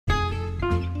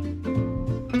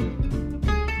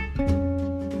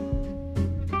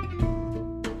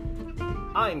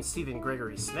I'm Stephen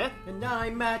Gregory Smith. And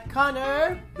I'm Matt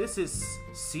Connor. This is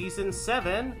Season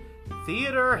 7,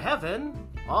 Theater Heaven,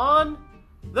 on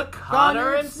The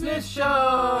Connor and Smith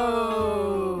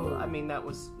Show. I mean, that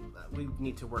was... we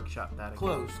need to workshop that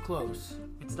again. Close.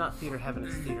 It's not Theater Heaven,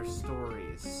 it's Theater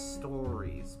Stories.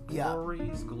 Stories.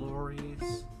 Glories.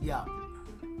 Yeah.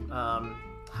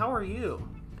 How are you?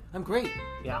 I'm great.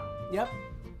 Yeah. Yep.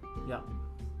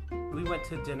 We went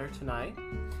to dinner tonight.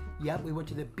 Yep, we went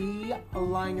to the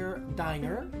B-Liner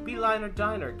Diner. B-Liner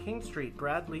Diner, King Street,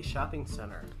 Bradley Shopping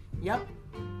Center. Yep.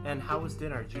 And how was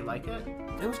dinner? Did you like it?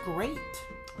 It was great.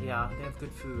 Yeah, they have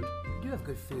good food. They do have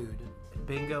good food.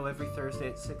 Bingo every Thursday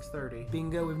at 6:30.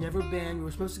 Bingo, we've never been. We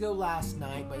were supposed to go last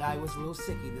night, but I was a little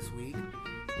sicky this week.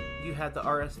 You had the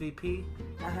RSVP?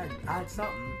 I had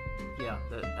something. Yeah,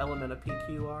 the element of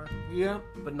PQR. Yep.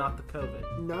 But not the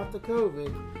COVID. Not the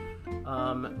COVID.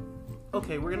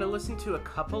 Okay, we're going to listen to a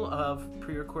couple of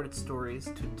pre-recorded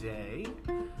stories today.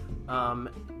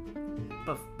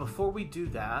 But before we do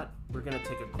that, we're going to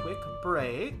take a quick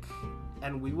break,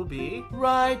 and we will be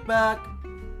right back.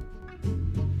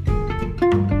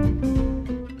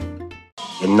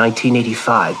 In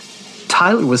 1985,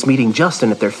 Tyler was meeting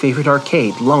Justin at their favorite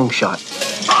arcade, Longshot.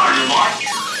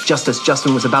 Just as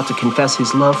Justin was about to confess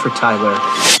his love for Tyler,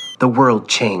 the world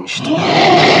changed.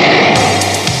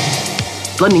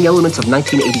 Blending elements of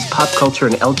 1980s pop culture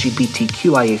and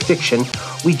LGBTQIA fiction,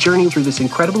 we journey through this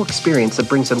incredible experience that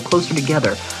brings them closer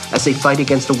together as they fight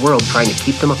against a world trying to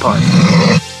keep them apart.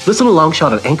 Listen to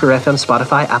Longshot on Anchor FM,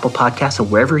 Spotify, Apple Podcasts, and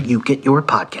wherever you get your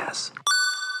podcasts.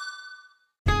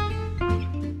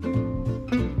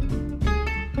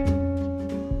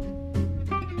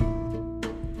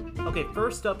 Okay,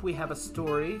 first up we have a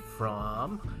story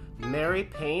from Mary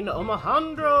Payne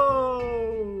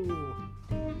Omohondro.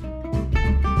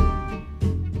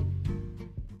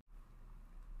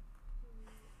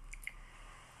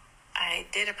 I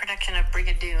did a production of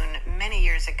Brigadoon many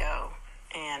years ago,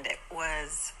 and it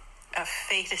was a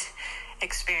fated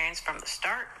experience from the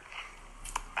start.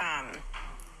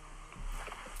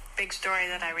 Big story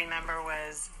that I remember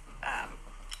was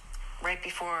right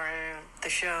before the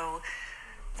show,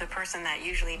 the person that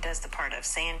usually does the part of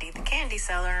Sandy, the candy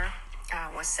seller,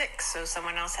 was sick, so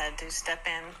someone else had to step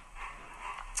in.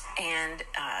 And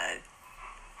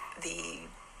the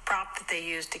prop that they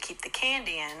used to keep the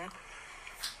candy in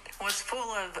was full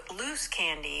of loose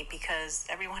candy because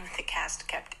everyone in the cast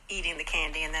kept eating the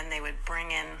candy, and then they would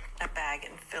bring in a bag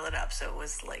and fill it up. So it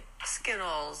was like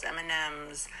Skittles,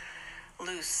 M&Ms,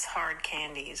 loose, hard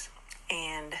candies.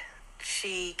 And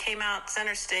she came out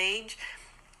center stage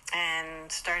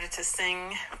and started to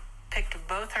sing, picked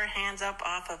both her hands up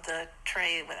off of the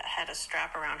tray that had a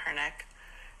strap around her neck,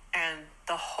 and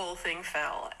the whole thing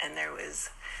fell, and there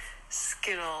was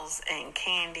Skittles and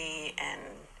candy and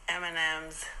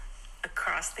M&Ms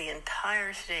across the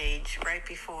entire stage right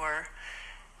before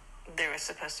there was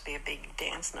supposed to be a big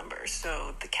dance number.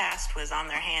 So the cast was on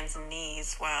their hands and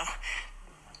knees while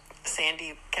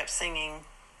Sandy kept singing,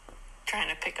 trying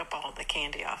to pick up all the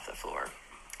candy off the floor.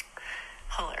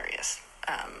 Hilarious.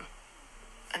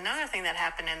 Another thing that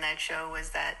happened in that show was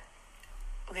that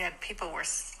we had people were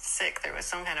sick. There was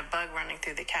some kind of bug running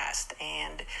through the cast,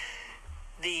 and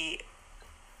the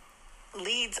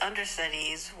leads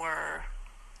understudies were,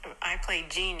 I played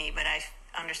Jeannie, but I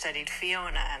understudied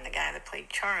Fiona, and the guy that played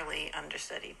Charlie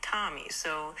understudied Tommy.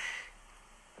 So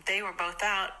they were both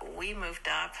out. We moved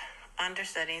up.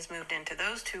 Understudies moved into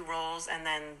those two roles, and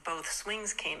then both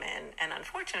swings came in. And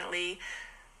unfortunately,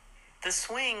 the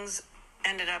swings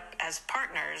ended up as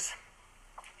partners,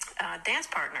 dance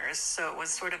partners. So it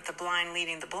was sort of the blind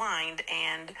leading the blind,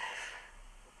 and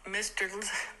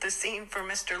the scene for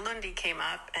Mr. Lundy came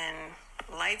up, and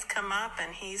lights come up,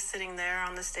 and he's sitting there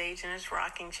on the stage in his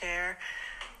rocking chair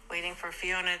waiting for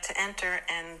Fiona to enter,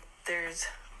 and there's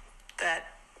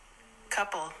that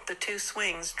couple, the two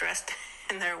swings dressed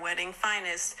in their wedding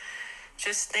finest,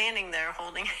 just standing there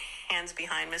holding hands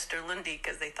behind Mr. Lundy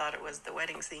because they thought it was the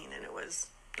wedding scene, and it was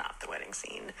not the wedding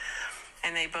scene.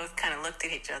 And they both kind of looked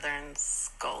at each other and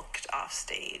skulked off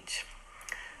stage.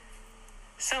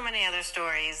 So many other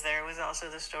stories. There was also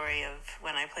the story of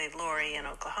when I played Lori in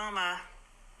Oklahoma,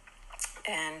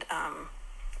 and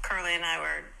Carly and I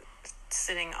were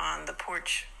sitting on the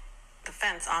porch, the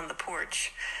fence on the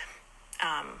porch,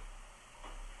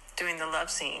 doing the love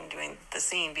scene, doing the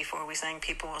scene before we sang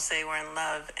People Will Say We're in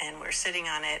Love, and we're sitting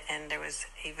on it, and there was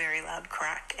a very loud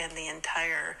crack, and the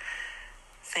entire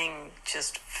thing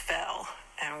just fell,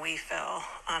 and we fell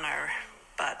on our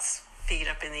butts, feet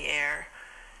up in the air.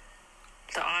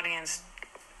 The audience,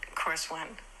 of course,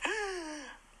 went,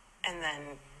 and then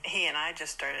he and I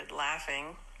just started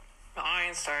laughing. The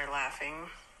audience started laughing,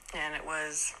 and it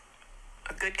was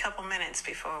a good couple minutes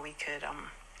before we could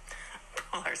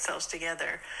pull ourselves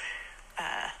together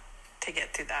to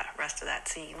get through that rest of that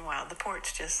scene while the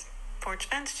porch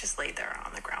fence just laid there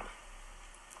on the ground.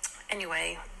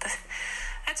 Anyway,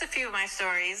 that's a few of my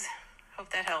stories. Hope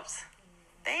that helps.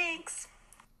 Thanks.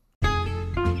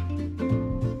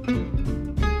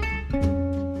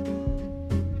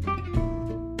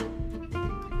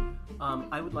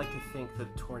 I would like to think the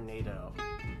tornado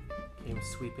came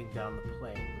sweeping down the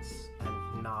plains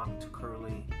and knocked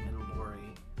Curly and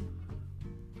Lori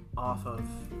off of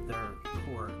their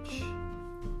porch.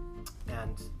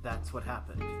 And that's what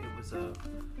happened. It was a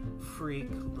freak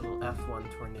little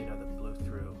F1 tornado that blew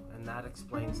through, and that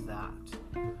explains that.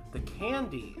 The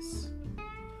candies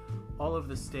all over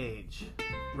the stage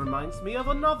reminds me of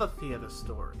another theater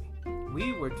story.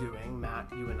 We were doing,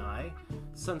 Matt, you and I,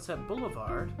 Sunset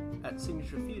Boulevard at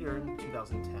Signature Theater in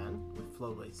 2010 with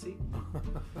Flo Lacey.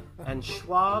 And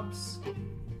Schwab's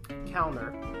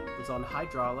counter was on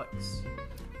hydraulics.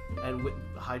 And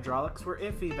hydraulics were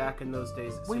iffy back in those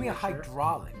days. What do you mean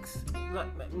hydraulics?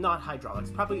 Not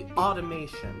hydraulics, probably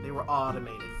automation. They were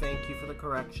automated. Thank you for the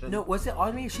correction. No, was it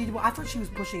automated? I thought she was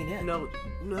pushing it in. No,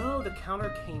 the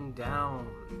counter came down.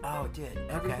 Oh, it did. Okay.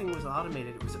 Everything was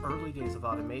automated. It was early days of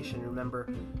automation. Remember,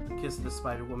 Kiss the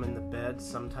Spider Woman, the bed,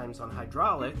 sometimes on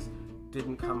hydraulics,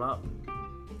 didn't come up.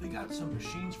 They got some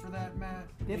machines for that, Matt.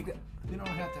 They don't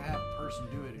have to have a person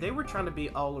do it anymore. They were trying to be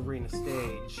all arena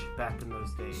stage back in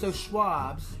those days. So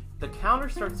Schwab's. The counter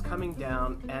starts coming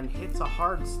down and hits a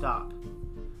hard stop.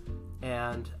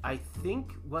 And I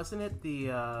think, wasn't it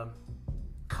the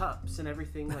cups and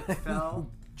everything like fell?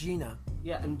 Gina.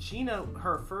 Yeah, and Gina,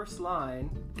 her first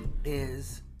line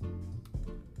is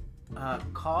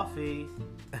coffee,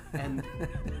 and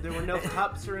there were no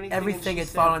cups or anything. Everything had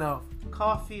fallen off.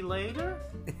 Coffee later?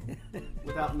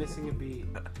 Without missing a beat.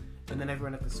 And then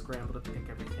everyone had to scramble to pick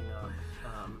everything up.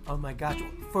 Oh my gosh.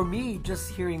 For me,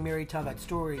 just hearing Mary tell that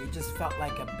story, it just felt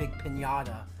like a big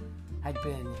piñata had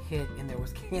been hit and there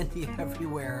was candy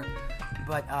everywhere.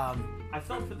 But I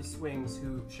felt for the Swings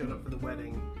who showed up for the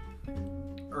wedding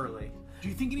early. Do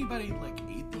you think anybody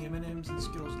ate the M&Ms and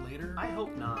Skittles later? I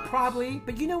hope not. Probably.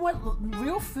 But you know what?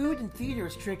 Real food in theater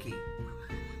is tricky.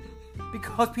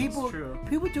 Because people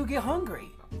do get hungry.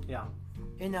 Yeah.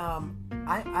 And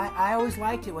I always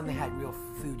liked it when they had real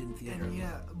food in theater. And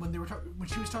yeah, when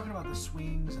she was talking about the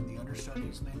swings and the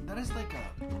understudies, that is like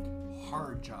a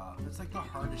hard job. That's like the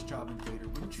hardest job in theater,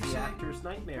 wouldn't you say? The actor's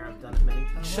nightmare. I've done it many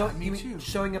times. Me too.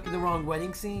 Showing up in the wrong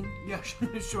wedding scene? Yeah,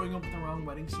 showing up in the wrong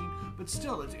wedding scene. But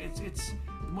still, it's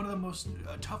one of the most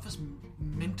toughest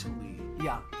mentally.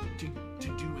 Yeah. To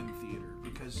do in theater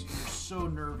because you're so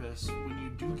nervous when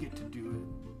you do get to do it.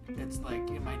 It's like,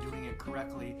 am I doing it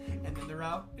correctly? And then they're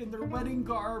out in their wedding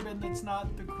garb, and it's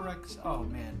not the correct. Oh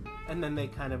man! And then they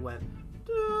kind of went.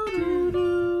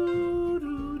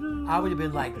 I would have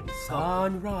been like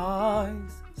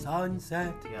sunrise,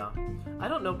 sunset. Yeah, I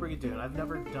don't know Brigadoon. I've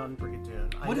never done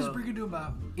Brigadoon. What is Brigadoon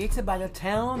about? It's about a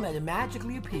town that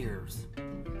magically appears,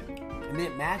 and then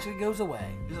it magically goes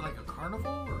away. Is it like a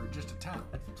carnival or just a town?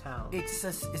 It's a town.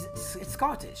 It's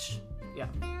Scottish. Yeah.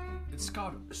 It's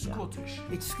Scottish.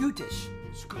 It's Scootish.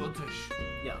 Scottish.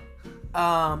 Yeah.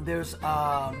 There's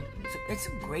it's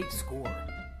a great score.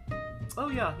 Oh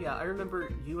yeah. I remember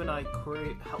you and I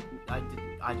I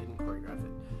didn't choreograph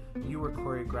it. You were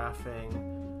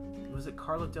choreographing. Was it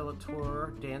Carla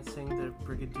Delatorre dancing the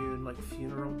Brigadoon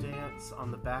funeral dance on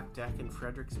the back deck in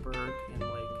Fredericksburg in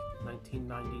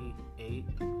 1998?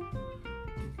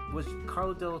 Was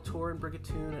Carla Delatorre in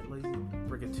Brigadoon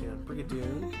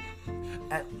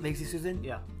at Lazy Susan?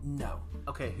 Yeah. No.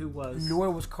 Okay, who was?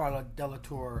 Nor was Carla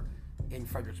Delatorre in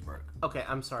Fredericksburg. Okay,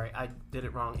 I'm sorry, I did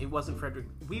it wrong. It wasn't Frederick.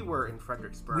 We were in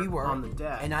Fredericksburg. We were on the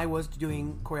deck, and I was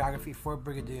doing choreography for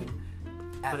Brigadoon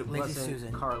at but it Lazy wasn't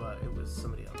Susan. Carla. It was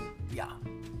somebody else. Yeah.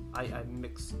 I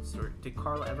mixed story. Did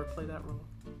Carla ever play that role?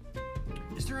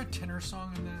 Is there a tenor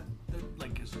song in that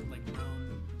is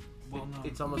known? Well known.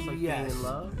 It's almost like Yes. Being in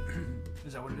Love.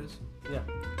 Is that what it is? Yeah.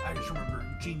 I just remember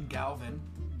Gene Galvin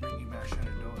bringing back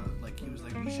Shenandoah. He was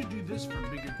like, "You should do this for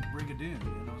Brigadoon,"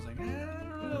 and I was like, I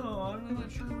don't know. I'm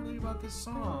not sure really about this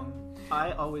song.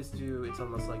 I always do. It's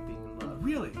almost like Being in Love.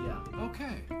 Really? Yeah.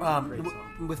 Okay. Great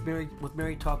song. With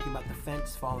Mary talking about the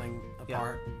fence falling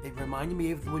apart, it reminded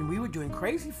me of when we were doing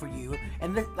Crazy for You,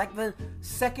 and the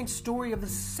second story of the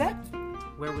set.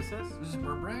 Where was this? This is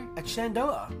Burbank? At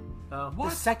Shenandoah. What?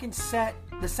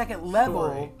 The second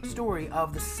level story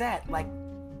of the set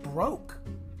broke.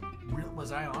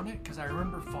 Was I on it? Because I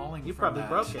remember falling. You from probably that.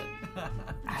 broke it.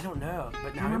 I don't know,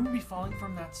 but Do you remember me falling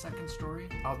from that second story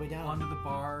all the way down. onto the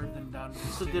bar, then down to the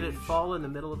So stage? did it fall in the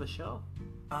middle of a show?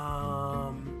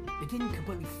 It didn't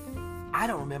completely. I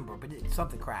don't remember, but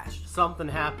something crashed. Something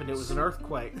happened. It was an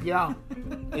earthquake. Yeah.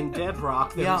 In Dead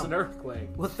Rock, there Yeah. was an earthquake.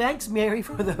 Well, thanks, Mary,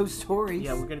 for those stories.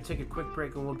 Yeah, we're going to take a quick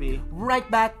break and we'll be right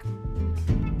back.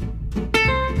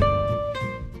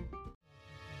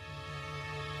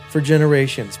 For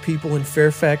generations, people in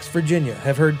Fairfax, Virginia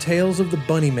have heard tales of the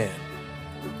Bunny Man.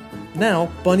 Now,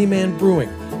 Bunny Man Brewing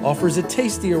offers a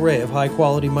tasty array of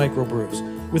high-quality microbrews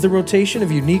with a rotation of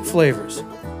unique flavors.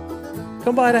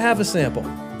 Come by to have a sample,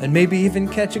 and maybe even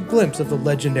catch a glimpse of the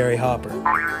legendary hopper.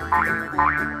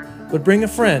 But bring a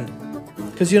friend,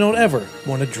 because you don't ever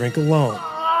want to drink alone.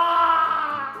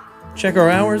 Check our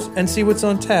hours and see what's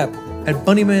on tap at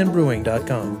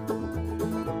bunnymanbrewing.com.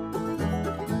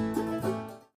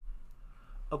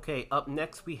 Okay, up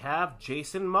next we have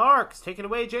Jason Marks. Take it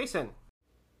away, Jason.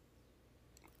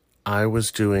 I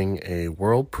was doing a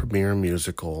world premiere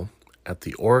musical at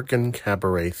the Oregon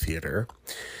Cabaret Theater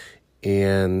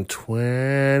in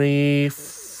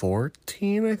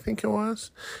 2014, I think it was,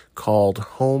 called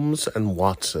Holmes and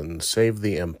Watson Save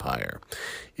the Empire.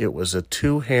 It was a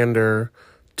two-hander,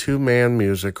 two-man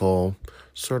musical,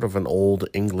 sort of an old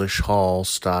English hall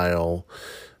style,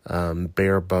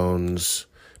 bare bones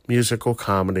musical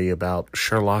comedy about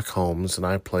Sherlock Holmes, and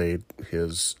I played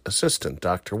his assistant,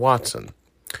 Dr. Watson.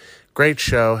 Great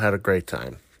show, had a great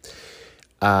time.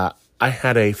 I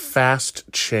had a fast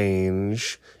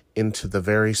change into the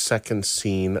very second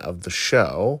scene of the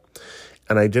show,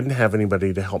 and I didn't have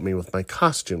anybody to help me with my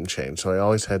costume change, so I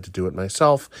always had to do it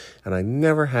myself, and I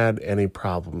never had any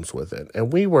problems with it.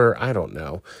 And we were, I don't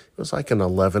know, it was like an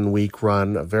 11-week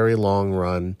run, a very long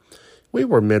run. We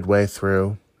were midway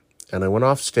through, and I went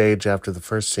off stage after the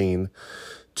first scene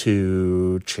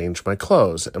to change my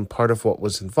clothes. And part of what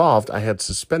was involved, I had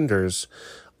suspenders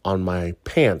on my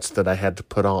pants that I had to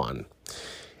put on.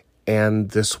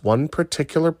 And this one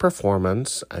particular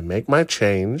performance, I make my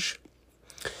change,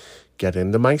 get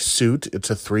into my suit. It's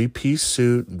a 3-piece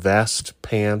suit, vest,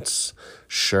 pants,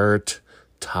 shirt,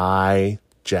 tie,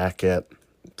 jacket.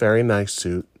 Very nice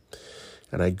suit.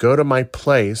 And I go to my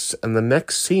place, and the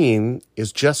next scene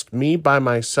is just me by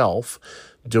myself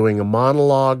doing a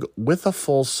monologue with a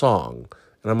full song.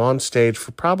 And I'm on stage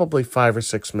for probably 5 or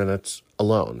 6 minutes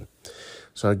alone.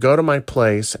 So I go to my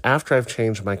place after I've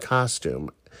changed my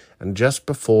costume, and just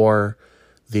before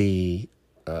the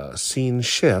scene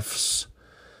shifts,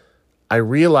 I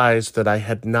realized that I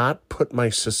had not put my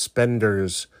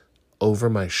suspenders over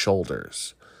my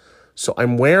shoulders. So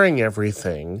I'm wearing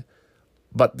everything,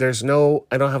 but I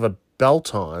don't have a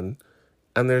belt on,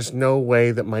 and there's no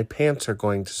way that my pants are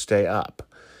going to stay up.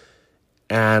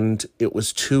 And it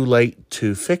was too late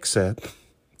to fix it.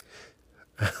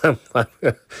 I'm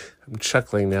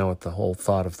chuckling now at the whole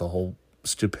thought of the whole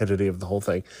stupidity of the whole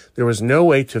thing. There was no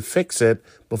way to fix it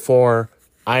before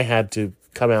I had to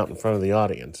come out in front of the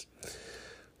audience.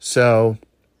 So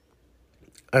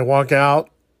I walk out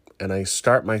and I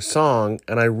start my song,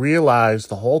 and I realize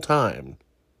the whole time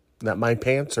that my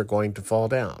pants are going to fall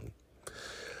down.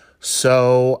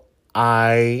 So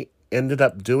I ended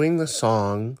up doing the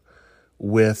song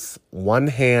with one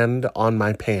hand on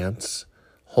my pants,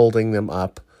 holding them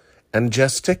up, and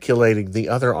gesticulating the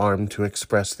other arm to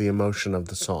express the emotion of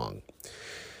the song.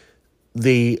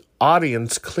 The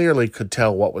audience clearly could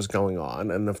tell what was going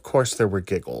on, and of course there were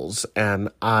giggles, and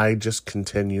I just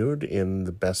continued in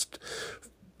the best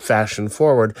fashion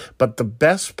forward. But the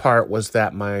best part was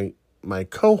that my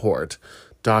cohort,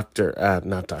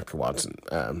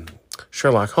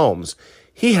 Sherlock Holmes,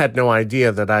 he had no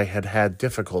idea that I had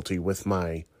difficulty with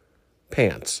my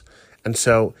pants. And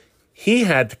so he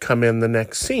had to come in the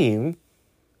next scene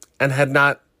and had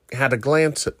not had a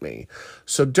glance at me.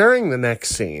 So during the next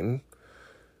scene,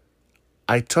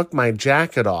 I took my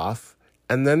jacket off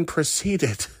and then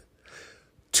proceeded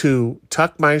to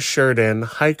tuck my shirt in,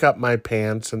 hike up my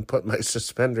pants, and put my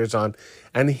suspenders on.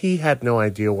 And he had no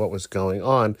idea what was going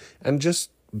on, and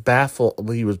just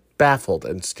he was baffled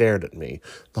and stared at me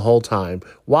the whole time,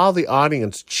 while the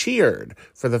audience cheered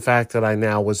for the fact that I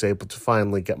now was able to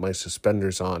finally get my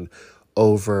suspenders on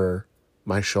over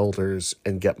my shoulders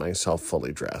and get myself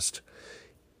fully dressed.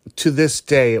 To this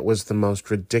day, it was the most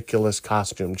ridiculous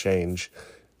costume change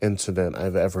incident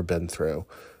I've ever been through.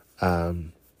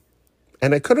 And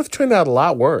it could have turned out a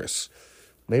lot worse.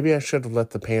 Maybe I should have let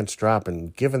the pants drop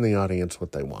and given the audience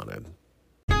what they wanted.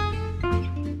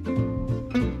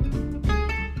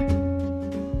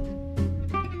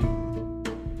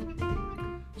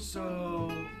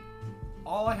 So,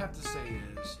 all I have to say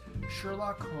is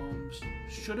Sherlock Holmes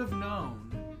should have known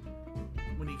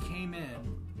when he came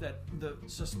in that the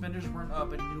suspenders weren't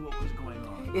up and knew what was going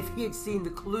on. If he had seen the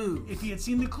clues. If he had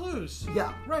seen the clues.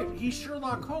 Yeah. Right. He's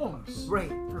Sherlock Holmes. Right.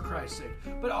 For Christ's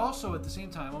sake. But also, at the same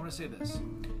time, I want to say this.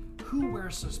 Who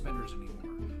wears suspenders anymore?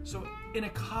 So, in a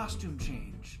costume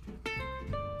change,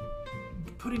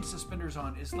 putting suspenders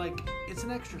on is like, it's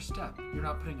an extra step. You're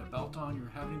not putting a belt on,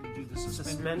 you're having to do the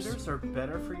suspenders. Suspenders are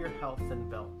better for your health than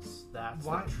belts. That's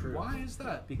Why? the truth. Why is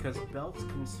that? Because belts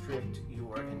constrict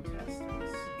your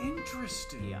intestines.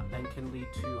 Interesting. Yeah, and can lead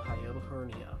to hiatal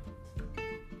hernia.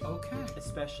 Okay.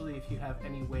 Especially if you have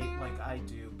any weight like I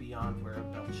do beyond where a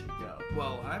belt should go.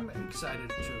 Well, I'm excited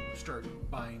to start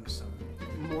buying some.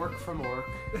 Mork from Ork,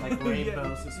 like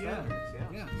rainbow suspenders.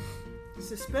 Yeah.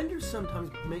 Suspenders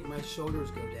sometimes make my shoulders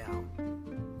go down.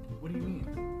 What do you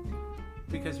mean?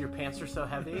 Because your pants are so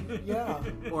heavy? Yeah.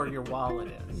 Or your wallet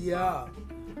is. Yeah.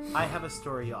 I have a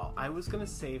story, y'all. I was going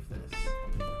to save this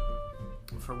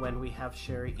for when we have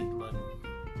Sherry Edlin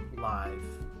live.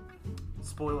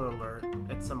 Spoiler alert,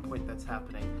 at some point that's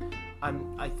happening.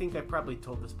 I think I probably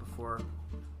told this before.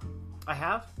 I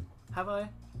have? Have I?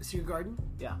 Secret Garden?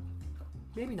 Yeah.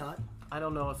 Maybe not. I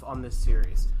don't know if on this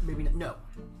series. Maybe not. No.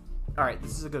 Alright,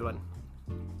 this is a good one.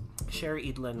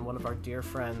 Sherry Edlin, one of our dear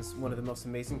friends, one of the most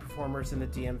amazing performers in the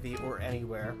DMV or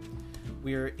anywhere.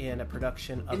 We're in a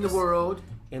production of in the world.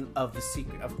 Of the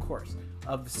Secret, of course,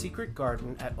 of the Secret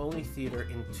Garden at Only Theater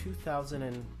in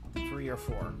 2003 or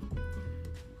 4.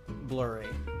 Blurry.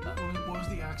 What was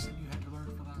the accent you had to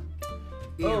learn for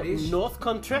that? Irish. North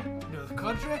Country. North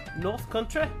Country? North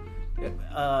Country.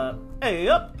 Hey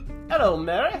up. Hello,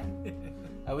 Mary.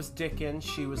 I was Dickon.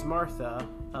 She was Martha.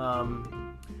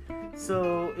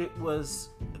 So it was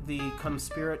the come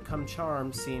spirit, come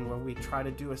charm scene where we try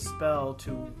to do a spell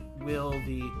to will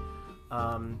the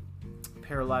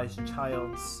paralyzed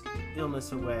child's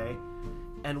illness away.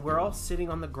 And we're all sitting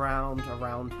on the ground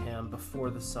around him before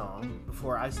the song,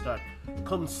 before I start,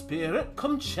 come spirit,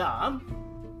 come charm,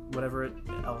 whatever it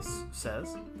else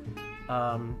says.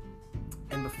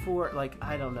 And before, like,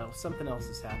 I don't know, something else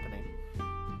is happening.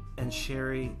 And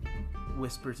Sherry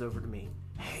whispers over to me,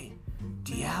 hey,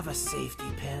 do you have a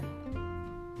safety pin?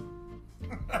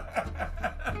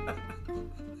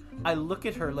 I look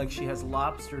at her like she has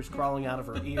lobsters crawling out of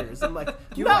her ears. I'm like,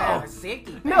 You no, have a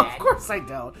safety pin. no, of course I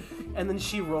don't. And then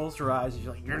she rolls her eyes and she's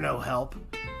like, you're no help.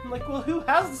 I'm like, well, who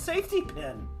has the safety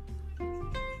pin?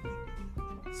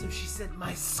 So she said,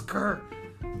 my skirt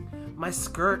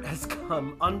has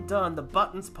come undone. The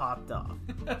buttons popped off.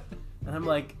 And I'm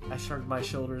like, I shrugged my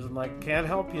shoulders. I'm like, can't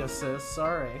help you, sis.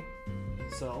 Sorry.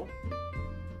 So,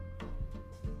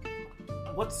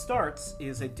 what starts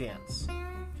is a dance.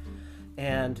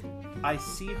 And I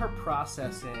see her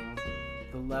processing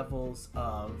the levels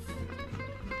of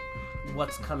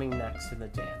what's coming next in the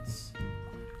dance.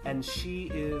 And she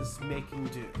is making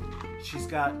do. She's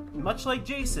got, much like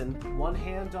Jason, one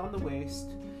hand on the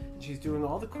waist. She's doing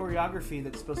all the choreography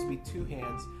that's supposed to be two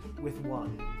hands with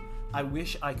one. I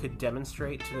wish I could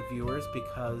demonstrate to the viewers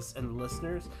and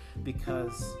listeners,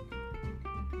 because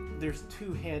there's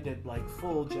two-handed, like,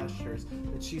 full gestures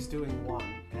that she's doing one.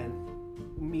 And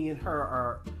me and her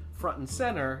are front and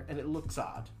center, and it looks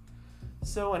odd.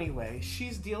 So anyway,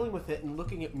 she's dealing with it and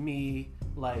looking at me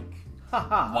like,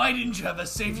 haha. Why didn't you have a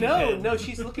safety pin? No,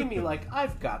 she's looking at me like,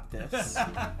 I've got this.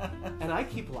 And I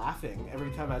keep laughing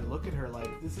every time I look at her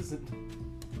like, this isn't...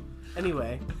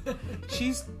 Anyway,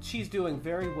 she's doing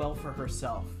very well for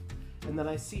herself. And then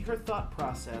I see her thought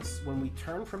process when we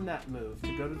turn from that move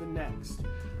to go to the next,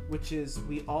 which is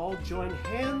we all join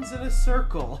hands in a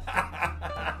circle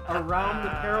around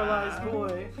the paralyzed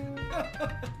boy.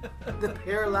 The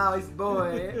paralyzed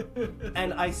boy.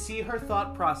 And I see her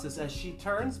thought process as she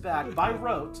turns back by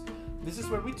rote. This is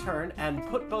where we turn and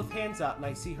put both hands out, and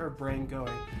I see her brain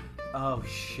going, oh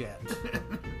shit.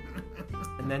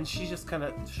 And then she just kind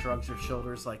of shrugs her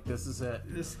shoulders like, this is it.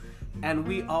 And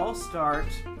we all start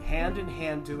hand in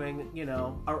hand doing,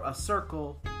 a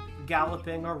circle,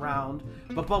 galloping around.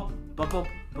 Ba-bump, ba-bump,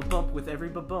 ba-bump. With every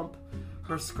ba-bump,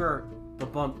 her skirt,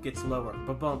 ba-bump, gets lower.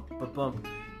 Ba-bump, ba-bump.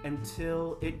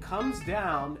 Until it comes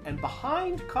down, and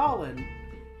behind Colin,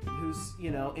 who's,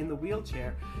 in the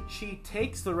wheelchair, she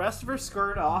takes the rest of her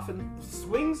skirt off and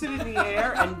swings it in the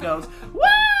air and goes, woo!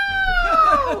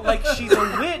 Like she's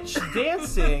a witch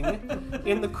dancing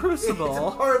in the crucible.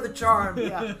 It's a part of the charm.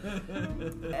 Yeah.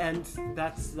 And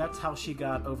that's how she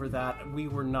got over that. We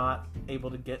were not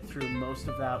able to get through most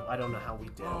of that. I don't know how we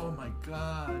did. Oh my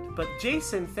god. But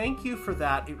Jason, thank you for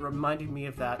that. It reminded me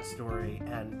of that story,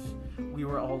 and we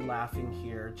were all laughing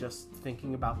here just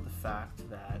thinking about the fact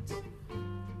that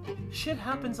shit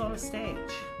happens on a stage.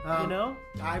 Um, You know?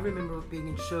 I remember being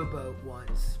in Showboat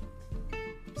once.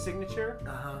 Signature?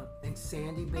 And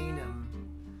Sandy Bainham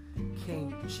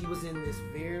came. She was in this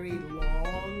very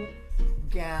long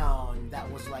gown that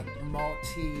was like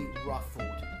multi-ruffled.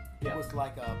 Yeah. It was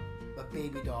like a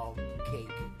baby doll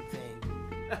cake thing.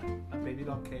 A baby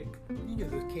doll cake? You know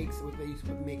those cakes that they used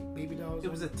to make baby dolls? It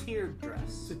was a tiered dress.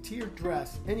 It's a tiered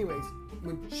dress. Anyways,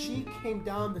 when she came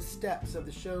down the steps of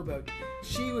the Showboat,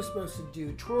 she was supposed to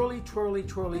do twirly, twirly,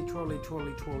 twirly, twirly,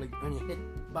 twirly, twirly, and you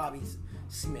hit Bobby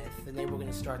Smith, and they were going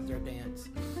to start their dance.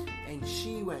 And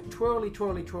she went twirly,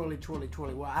 twirly, twirly, twirly,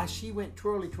 twirly. Well, as she went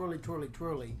twirly, twirly, twirly,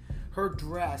 twirly, her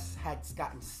dress had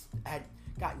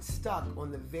gotten stuck on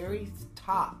the very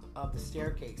top of the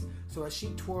staircase. So as she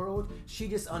twirled, she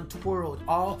just untwirled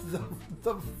all the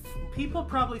People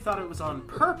probably thought it was on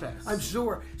purpose. I'm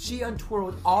sure she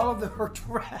untwirled all of her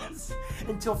dress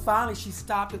until finally she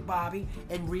stopped with Bobby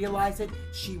and realized it.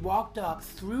 She walked up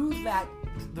through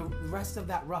the rest of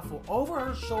that ruffle over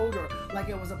her shoulder like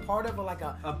it was a part of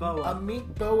a boa. a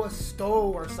meat boa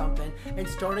stole or something, and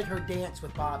started her dance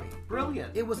with Bobby.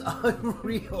 Brilliant. It was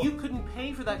unreal. You couldn't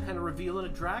pay for that kind of reveal in a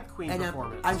drag queen and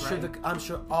performance. I'm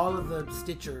sure all of the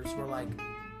stitchers were like,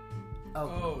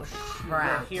 "Oh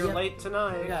crap! We're here late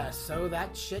tonight." We gotta sew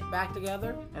that shit back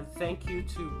together." And thank you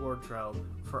to Wardrobe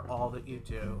for all that you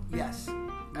do. Yes.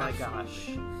 My gosh.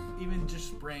 Even just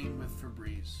spraying with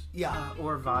Febreze. Yeah.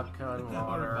 Or vodka and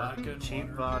water. vodka and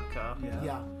Cheap water. vodka.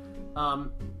 Yeah.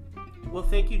 Well,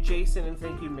 thank you, Jason, and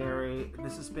thank you, Mary.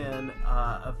 This has been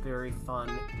a very fun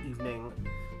evening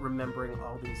remembering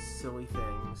all these silly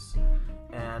things.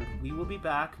 And we will be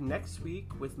back next week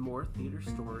with more theater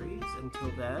stories.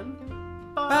 Until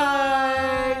then,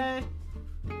 bye!